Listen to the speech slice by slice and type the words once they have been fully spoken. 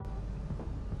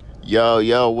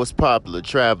Yo, what's popular?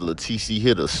 Traveler, TC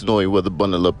Hitter, Snowy Weather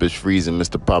Bundle Up is freezing,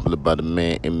 Mr. Popular by the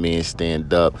man and men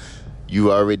stand up.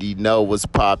 You already know what's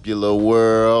popular,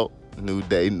 world. New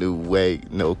day, new way,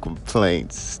 no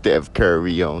complaints. Steph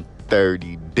Curry on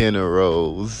 30 dinner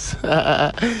rolls.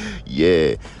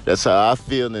 Yeah, that's how I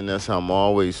feel, and that's how I'm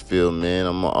always feel, man.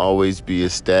 I'm gonna always be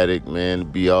ecstatic,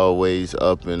 man. Be always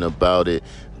up and about it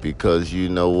because you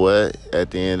know what? At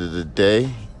the end of the day,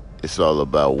 it's all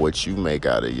about what you make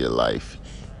out of your life.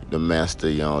 The master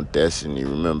of your own destiny.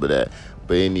 Remember that.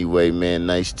 But anyway, man,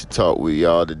 nice to talk with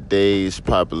y'all today. It's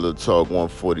Popular Talk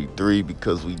 143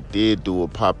 because we did do a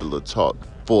Popular Talk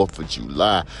 4th of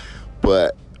July.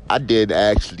 But I did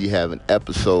actually have an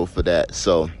episode for that.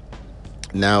 So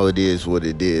now it is what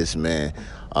it is, man.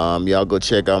 Y'all go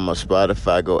check out my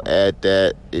Spotify. Go add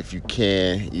that if you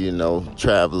can.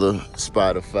 Traveler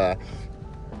Spotify.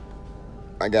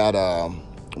 I got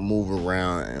move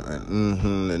around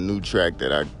and the new track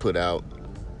that I put out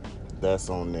that's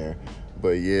on there.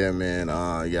 But yeah, man,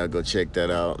 y'all go check that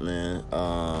out, man.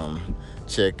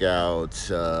 Check out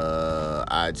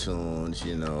iTunes,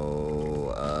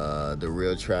 The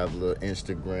Real Traveler,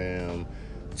 Instagram,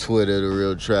 Twitter, The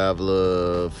Real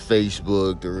Traveler,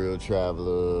 Facebook, The Real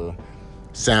Traveler,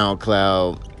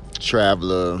 SoundCloud,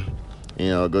 Traveler.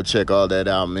 Go check all that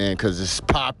out, man, because it's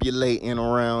populating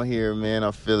around here, man.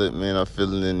 I feel it, man. I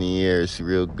feel it in the air. It's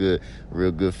real good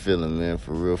feeling, man.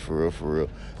 For real, for real, for real.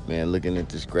 Man, looking at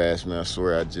this grass, man, I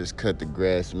swear I just cut the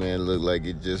grass, man. Looked like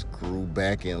it just grew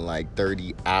back in like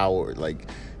 30 hours. Like,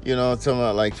 I'm talking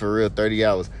about, like, for real, 30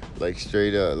 hours. Like,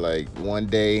 straight up, like, one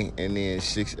day and then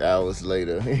 6 hours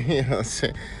later. You know what I'm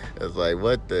saying? It's like,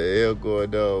 what the hell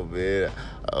going on, man?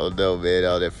 I don't know, man.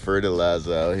 All that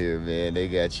fertilizer out here, man, they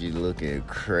got you looking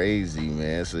crazy,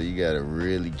 man. So you got to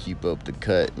really keep up the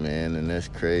cut, man, and that's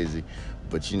crazy.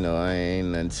 But, I ain't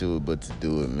nothing to it but to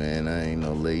do it, man. I ain't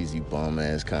no lazy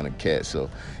bum-ass kind of cat. So,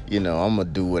 I'm going to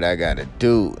do what I got to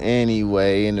do.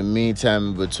 Anyway, in the meantime,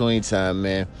 in between time,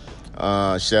 man,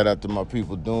 shout out to my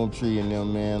people Doomtree and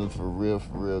them, man. For real,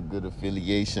 good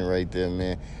affiliation right there,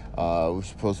 man. We're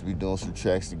supposed to be doing some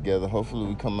tracks together. Hopefully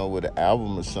we come out with an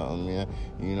album or something, man.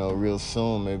 Real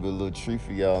soon. Maybe a little treat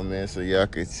for y'all, man, so y'all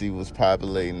can see what's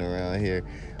populating around here.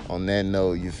 On that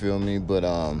note, you feel me? But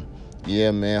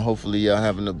yeah, man, hopefully y'all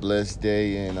having a blessed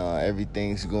day and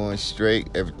everything's going straight.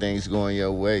 Everything's going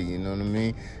your way, you know what I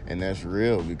mean? And that's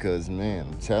real because, man,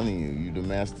 I'm telling you, you the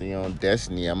master of your own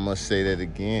destiny. I must say that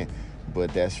again.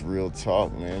 But that's real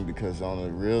talk, man, because on a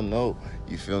real note,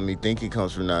 you feel me, thinking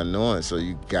comes from not knowing. So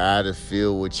you gotta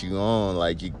feel what you on.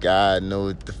 Like, you gotta know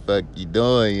what the fuck you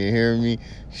doing, you hear me?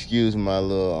 Excuse my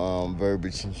little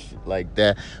verbiage and shit like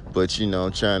that. But,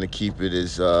 I'm trying to keep it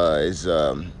as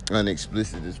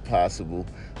unexplicit as possible.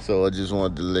 So I just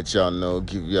wanted to let y'all know,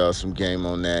 give y'all some game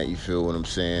on that, you feel what I'm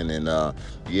saying? And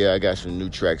yeah, I got some new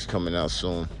tracks coming out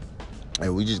soon.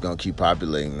 And we just gonna keep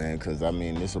populating, man, because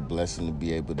it's a blessing to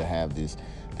be able to have this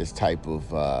type of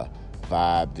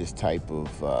vibe, this type of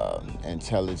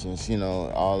intelligence,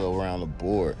 all around the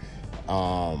board.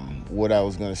 What I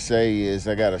was gonna say is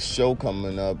I got a show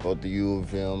coming up at the U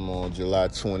of M on July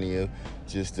 20th.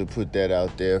 Just to put that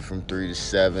out there from 3 to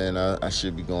 7. I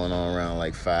should be going on around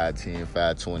like 5:10,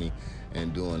 5:20,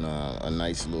 and doing a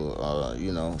nice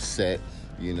little set.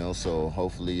 So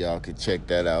hopefully y'all could check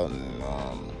that out and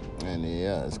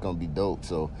yeah, it's gonna be dope.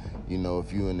 So,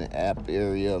 if you in the App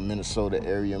area, Minnesota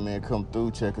area, man, come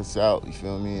through, check us out. You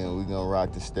feel me? And we gonna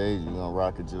rock the stage. We gonna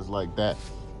rock it just like that.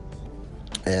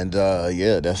 And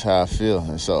yeah, that's how I feel.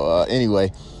 And so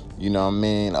anyway,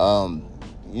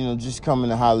 just coming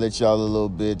to holler at y'all a little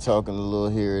bit, talking a little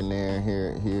here and there,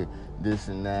 here, this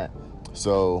and that.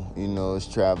 So, it's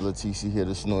Traveler, TC here,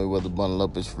 the Snowy Weather Bundle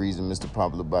Up is freezing, Mr.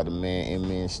 Popular by the man, and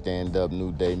men stand up,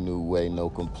 new day, new way, no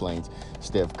complaints.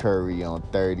 Steph Curry on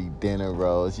 30 dinner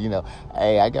rolls.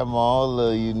 Hey, I got my own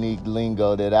little unique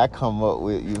lingo that I come up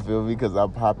with, you feel me? Because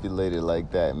I'm populated like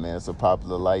that, man. It's a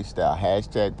popular lifestyle.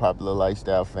 Hashtag popular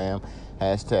lifestyle, fam.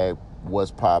 Hashtag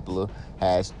what's popular.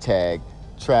 Hashtag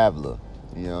traveler.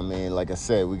 You know what I mean? Like I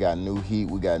said, we got new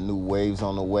heat, we got new waves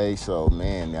on the way. So,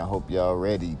 man, I hope y'all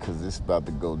ready because it's about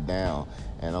to go down.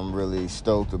 And I'm really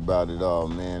stoked about it all,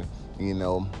 man.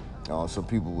 Some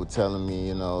people were telling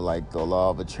me, like the law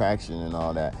of attraction and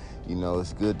all that.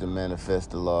 It's good to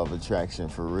manifest the law of attraction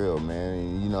for real,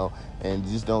 man. And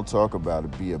just don't talk about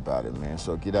it, be about it, man.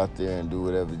 So get out there and do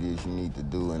whatever it is you need to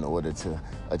do in order to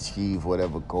achieve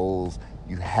whatever goals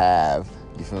you have.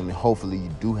 You feel me? Hopefully you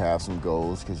do have some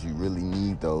goals, because you really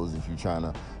need those if you're trying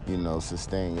to,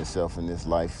 sustain yourself in this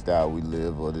lifestyle we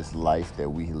live, or this life that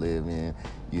we live in.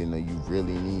 You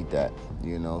really need that,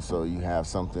 so you have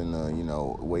something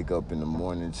to, wake up in the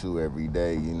morning to every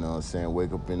day,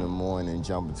 wake up in the morning,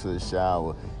 jump into the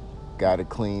shower, gotta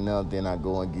clean up, then I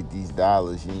go and get these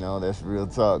dollars, that's real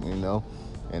talk,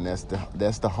 and that's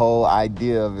the whole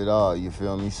idea of it all, you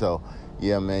feel me? So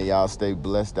yeah, man, y'all stay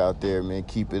blessed out there, man.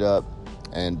 Keep it up,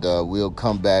 and we'll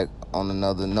come back on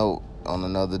another note on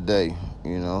another day.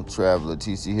 Traveler,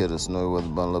 TC Hitter, Snowy Weather,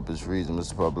 Bundle Up His Freezing,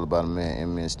 Mr. Popular by the Man,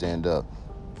 and Men Stand Up.